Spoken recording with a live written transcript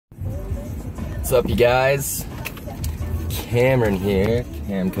What's up, you guys? Cameron here,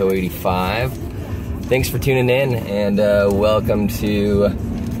 Camco85. Thanks for tuning in, and welcome to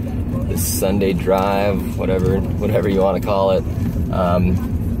the Sunday drive, whatever you want to call it.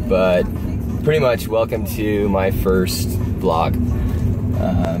 But pretty much welcome to my first vlog.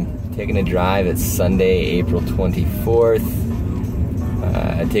 Taking a drive. It's Sunday, April 24th.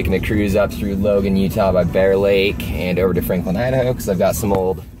 Taking a cruise up through Logan, Utah by Bear Lake and over to Franklin, Idaho, because I've got some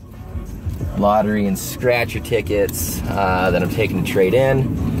old lottery and scratcher tickets that I'm taking to trade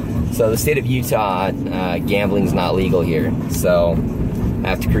in. So the state of Utah, gambling's not legal here, so I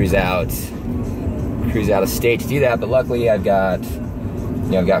have to cruise out of state to do that. But luckily, I've got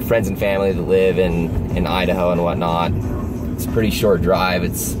friends and family that live in Idaho and whatnot. It's a pretty short drive.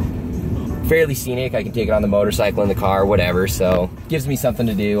 It's fairly scenic. I can take it on the motorcycle, in the car, whatever. So it gives me something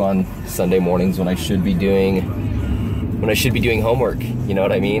to do on Sunday mornings when I should be doing homework. You know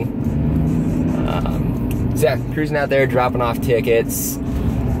what I mean? So yeah, cruising out there, dropping off tickets,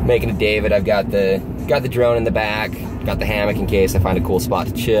 making a David. I've got the drone in the back, got the hammock in case I find a cool spot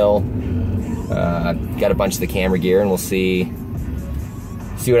to chill. Got a bunch of the camera gear, and we'll see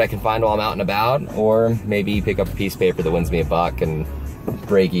what I can find while I'm out and about, or maybe pick up a piece of paper that wins me $1 and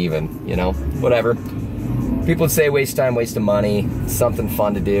break even, you know, whatever. People would say waste time, waste of money, something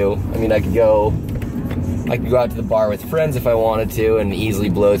fun to do. I mean, I could go out to the bar with friends if I wanted to and easily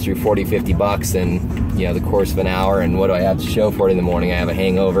blow through $40–50 in, you know, the course of an hour. And what do I have to show for it in the morning? I have a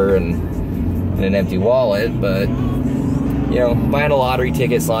hangover and an empty wallet. But, you know, buying a lottery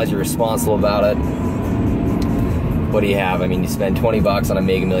ticket, as long as you're responsible about it, what do you have? I mean, you spend $20 on a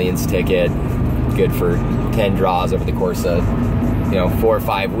Mega Millions ticket, good for 10 draws over the course of, you know, 4 or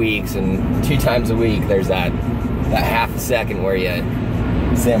 5 weeks, and 2 times a week there's that half a second where you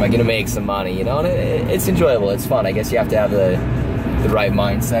say, am I gonna make some money, you know? And it's enjoyable, it's fun. I guess you have to have the right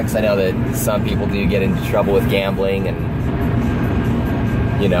mindset, because I know that some people do get into trouble with gambling, and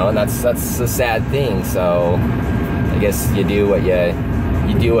you know, and that's a sad thing. So I guess you do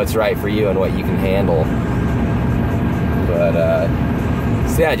what's right for you and what you can handle. But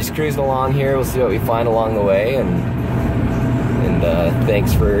so yeah, just cruising along here. We'll see what we find along the way, and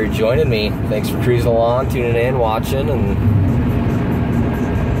thanks for joining me. Thanks for cruising along, tuning in, watching, and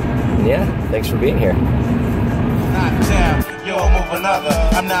yeah, thanks for being here. Yo, move another.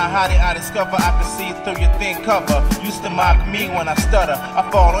 I'm not hiding, I discover I can see through your thin cover. Used to mock me when I stutter. I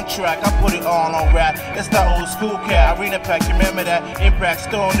fall on track, I put it all on rap. It's the old school cat, Arena Pack, you remember that? Impact,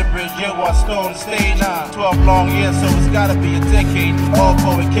 Stone the bridge, yeah, what Stone the stage. 12 long years, so it's gotta be a decade. All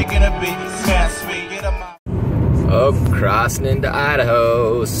for it, kicking a beat, smash sweet, get a mouth. Oh, crossing into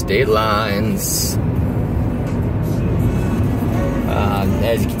Idaho, state lines.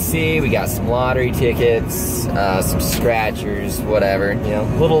 As you can see, we got some lottery tickets, some scratchers, whatever, you know,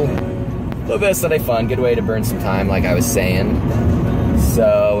 little bit of Sunday fun, good way to burn some time, like I was saying.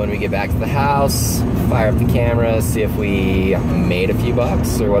 So when we get back to the house, fire up the camera, see if we made a few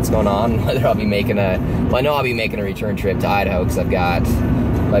bucks or what's going on. Whether I'll be making I know I'll be making a return trip to Idaho, because I've got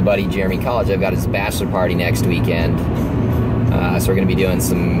my buddy Jeremy College. I've got his bachelor party next weekend, so we're gonna be doing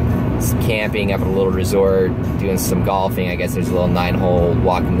some camping up at a little resort, doing some golfing. I guess there's a little 9-hole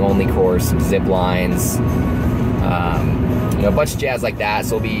walking only course, some zip lines, you know, a bunch of jazz like that.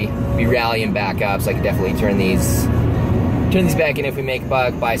 So we'll be rallying back up, so I can definitely turn these back in if we make a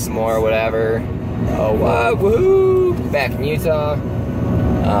buck, buy some more, whatever. Oh, woohoo! Back in Utah.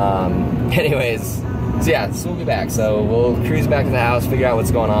 Anyways, so yeah, so we'll be back. So we'll cruise back to the house, figure out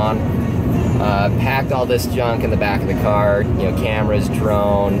what's going on. Packed all this junk in the back of the car, you know, cameras,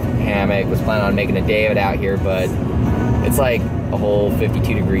 drone, hammock. Was planning on making a David out here, but it's like a whole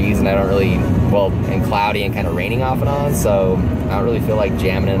 52 degrees, and I don't really, and cloudy and kind of raining off and on, so I don't really feel like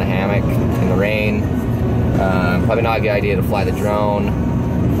jamming in a hammock in the rain. Probably not a good idea to fly the drone,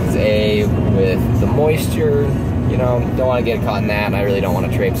 because with the moisture, you know, don't want to get caught in that, and I really don't want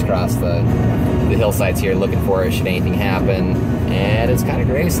to traipse across the hillsides here looking for it should anything happen. And it's kind of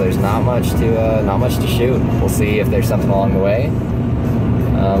gray, so there's not much to shoot. We'll see if there's something along the way.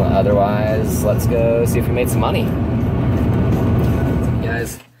 Otherwise, let's go see if we made some money. Hey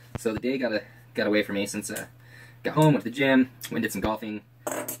guys, so the day got away from me since got home, went to the gym, went and did some golfing,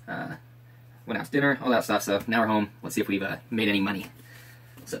 went out to dinner, all that stuff. So now we're home. Let's see if we've made any money.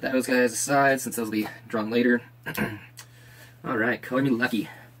 Set those guys aside since those will be drawn later. All right, color me lucky.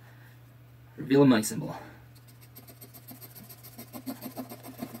 Reveal a money symbol.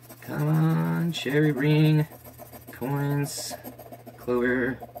 Come on, cherry ring, coins,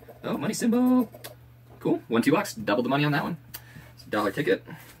 clover. Oh, money symbol. Cool. $1, $2. Double the money on that one. It's a $1 ticket.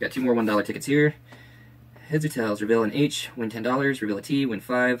 Got 2 more $1 tickets here. Heads or tails. Reveal an H, win $10. Reveal a T, win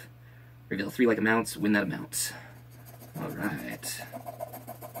 $5. Reveal 3 like amounts, win that amount. Alright.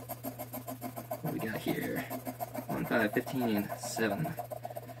 What do we got here? 1, 5, 15, 7,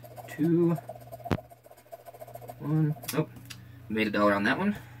 2, 1. Oh, made $1 on that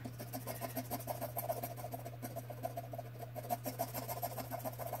one.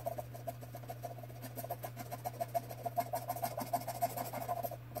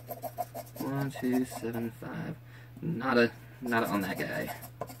 One, 2, 7, 5. Nada on that guy.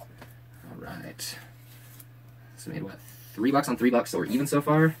 Alright. So made what? $3 on $3, so we're even so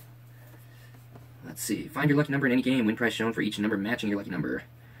far. Let's see. Find your lucky number in any game. Win price shown for each number matching your lucky number.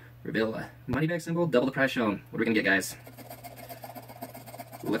 Reveal a money bag symbol. Double the price shown. What are we gonna get, guys?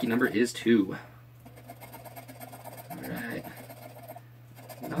 Lucky number is 2. Alright.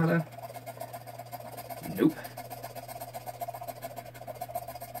 Nada. Nope.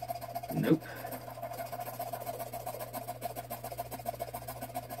 Nope.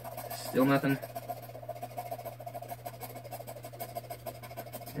 Still nothing.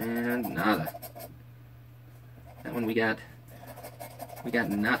 And nada. That one we got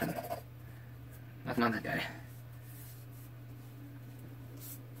nothing. Nothing on that guy.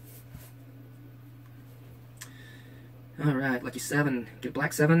 Alright, lucky 7. Get a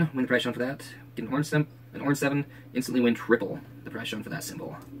black 7, win the price shown for that. Get an orange 7, instantly win triple the price shown for that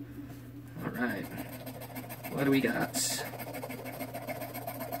symbol. Alright. What do we got?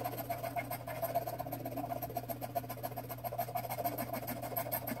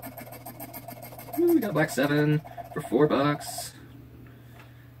 Ooh, we got a black 7 for $4.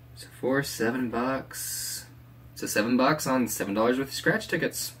 So for $7. So $7 on $7 worth of scratch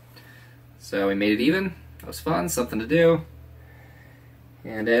tickets. So we made it even. That was fun, something to do.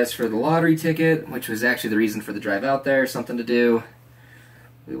 And as for the lottery ticket, which was actually the reason for the drive out there, something to do,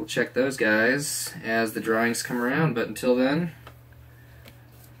 we will check those guys as the drawings come around. But until then,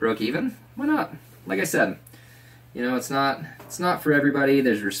 broke even? Why not? Like I said, you know, it's not for everybody.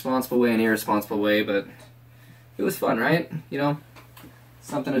 There's a responsible way and irresponsible way, but it was fun, right? You know,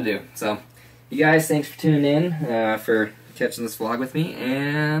 something to do. So, you guys, thanks for tuning in, for catching this vlog with me,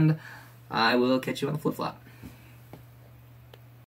 and I will catch you on the flip-flop.